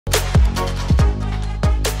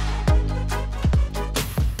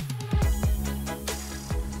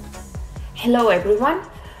Hello everyone,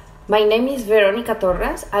 my name is Veronica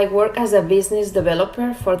Torres. I work as a business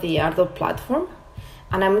developer for the Ardor platform,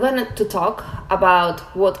 and I'm going to talk about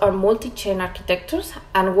what are multi-chain architectures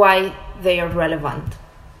and why they are relevant.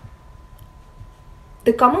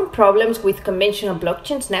 The common problems with conventional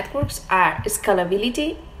blockchain networks are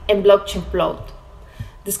scalability and blockchain bloat.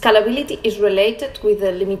 The scalability is related with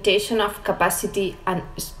the limitation of capacity and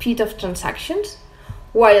speed of transactions,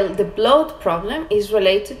 while the bloat problem is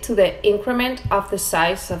related to the increment of the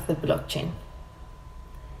size of the blockchain.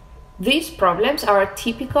 These problems are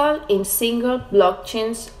typical in single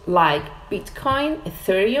blockchains like Bitcoin,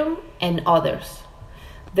 Ethereum, and others.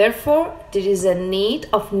 Therefore, there is a need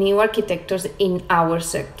of new architectures in our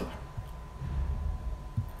sector.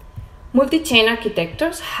 Multi-chain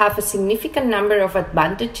architectures have a significant number of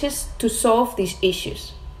advantages to solve these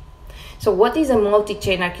issues. So what is a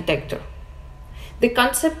multi-chain architecture? The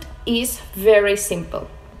concept is very simple.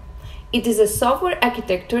 It is a software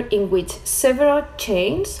architecture in which several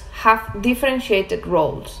chains have differentiated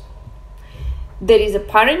roles. There is a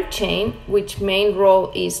parent chain, which main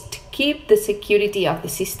role is to keep the security of the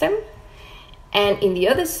system. And in the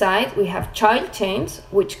other side, we have child chains,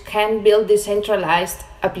 which can build decentralized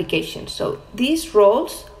applications. So these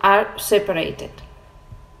roles are separated.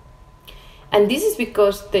 And this is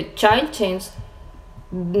because the child chains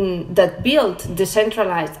that build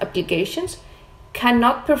decentralized applications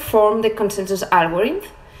cannot perform the consensus algorithm,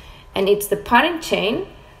 and it's the parent chain,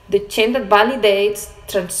 the chain that validates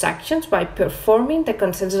transactions by performing the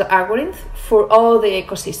consensus algorithm for all the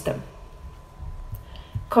ecosystem.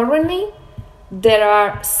 Currently, there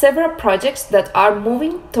are several projects that are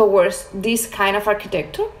moving towards this kind of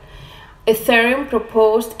architecture. Ethereum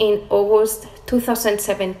proposed in August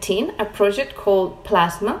 2017 a project called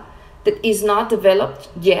Plasma that is not developed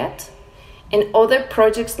yet, and other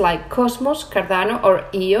projects like Cosmos, Cardano, or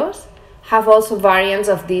EOS have also variants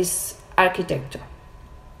of this architecture.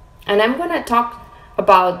 And I'm going to talk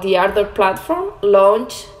about the Ardor platform,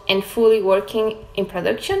 launched and fully working in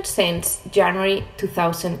production since January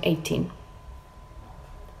 2018.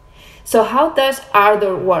 So how does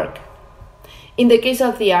Ardor work? In the case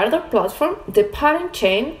of the Ardor platform, the parent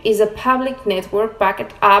chain is a public network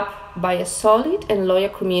backed up by a solid and loyal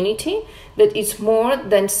community that is more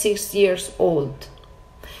than 6 years old.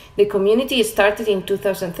 The community started in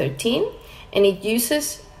 2013 and it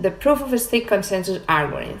uses the proof-of-stake consensus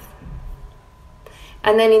algorithm.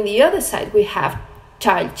 And then in the other side, we have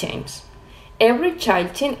child chains. Every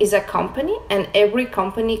child chain is a company, and every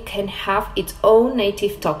company can have its own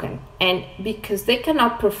native token. And because they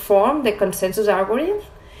cannot perform the consensus algorithm,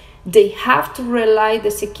 they have to rely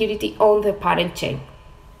the security on the parent chain.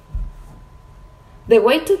 The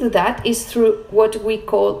way to do that is through what we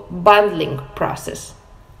call bundling process.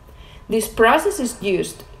 This process is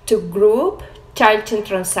used to group child chain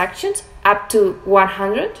transactions up to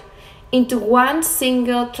 100 into one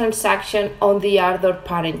single transaction on the Ardor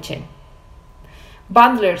parent chain.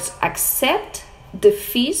 Bundlers accept the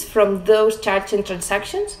fees from those child chain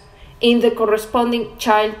transactions in the corresponding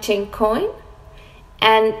child chain coin,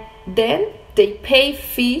 and then they pay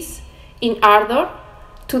fees in Ardor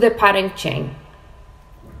to the parent chain.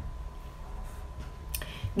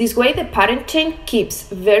 This way, the parent chain keeps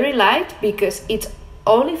very light because its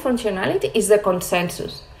only functionality is the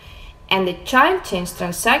consensus, and the child chain's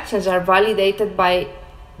transactions are validated by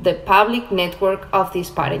the public network of this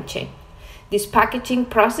parent chain. This packaging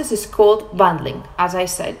process is called bundling, as I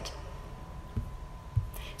said.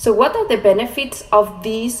 So what are the benefits of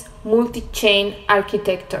this multi-chain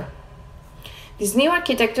architecture? This new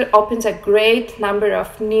architecture opens a great number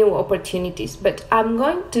of new opportunities, but I'm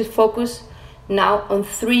going to focus now on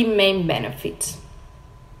three main benefits.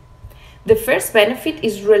 The first benefit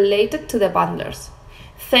is related to the bundlers.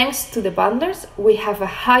 Thanks to the bundlers, we have a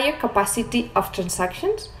higher capacity of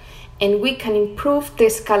transactions, and we can improve the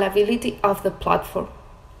scalability of the platform.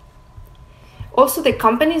 Also, the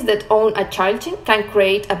companies that own a child chain can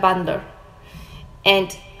create a bundler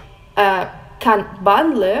and can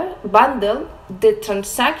bundle the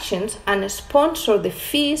transactions and sponsor the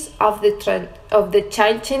fees of the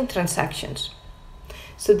child chain transactions.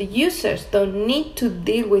 So the users don't need to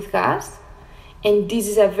deal with gas, and this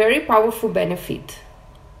is a very powerful benefit.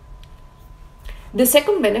 The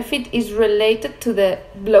second benefit is related to the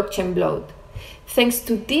blockchain bloat. Thanks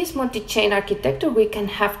to this multi-chain architecture, we can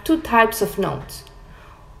have two types of nodes.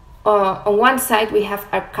 On one side, we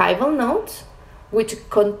have archival nodes, which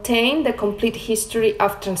contain the complete history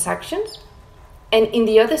of transactions. And in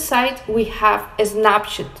the other side, we have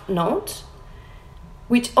snapshot nodes,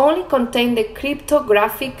 which only contain the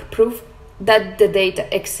cryptographic proof that the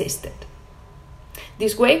data existed.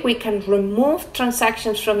 This way we can remove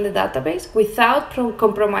transactions from the database without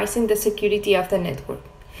compromising the security of the network.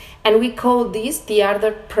 And we call this the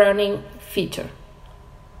Ardor pruning feature.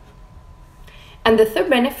 And the third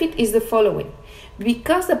benefit is the following.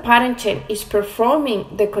 Because the parent chain is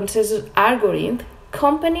performing the consensus algorithm,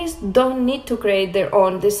 companies don't need to create their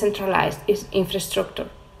own decentralized infrastructure.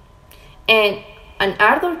 And an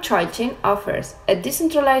Ardor child chain offers a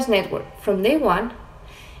decentralized network from day one,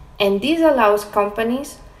 and this allows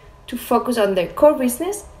companies to focus on their core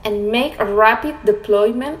business and make a rapid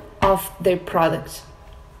deployment of their products.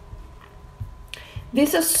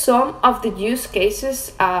 These are some of the use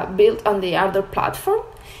cases built on the Ardor platform.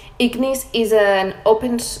 Ignis is the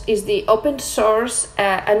open source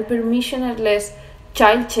and permissionless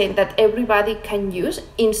child chain that everybody can use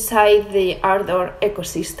inside the Ardor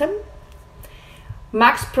ecosystem.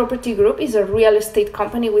 Max Property Group is a real estate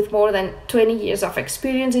company with more than 20 years of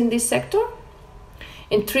experience in this sector.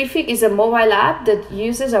 And Triffic is a mobile app that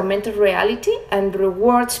uses augmented reality and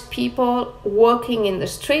rewards people walking in the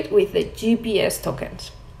street with the GPS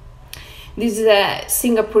tokens. This is a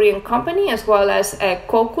Singaporean company as well as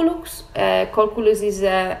Calculus. Calculus is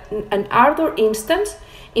an Ardor instance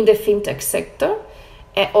in the fintech sector,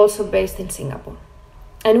 also based in Singapore.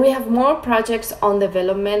 And we have more projects on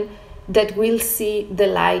development that will see the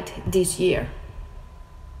light this year.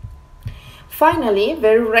 Finally,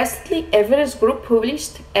 very recently, EVEREST Group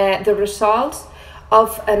published the results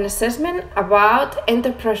of an assessment about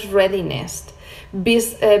enterprise readiness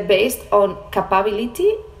based on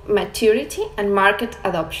capability, maturity, and market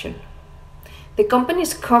adoption. The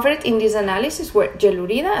companies covered in this analysis were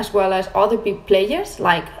Gelurida, as well as other big players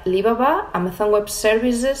like Alibaba, Amazon Web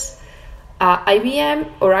Services,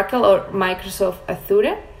 IBM, Oracle, or Microsoft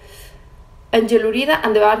Azure. And Gelurida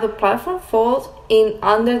and the Ardor platform falls in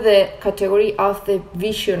under the category of the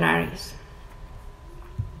visionaries.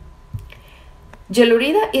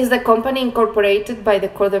 Gelurida is the company incorporated by the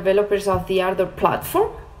core developers of the Ardor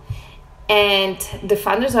platform, and the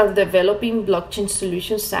founders are developing blockchain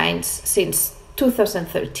solutions since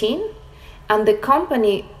 2013, and the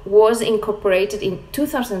company was incorporated in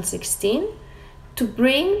 2016 to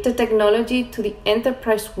bring the technology to the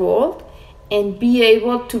enterprise world and be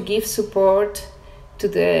able to give support to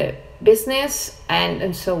the business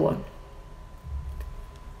and so on.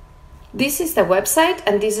 This is the website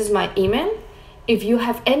and this is my email. If you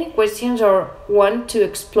have any questions or want to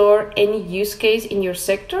explore any use case in your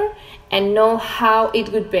sector and know how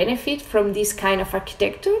it would benefit from this kind of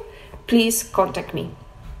architecture, please contact me.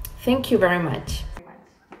 Thank you very much.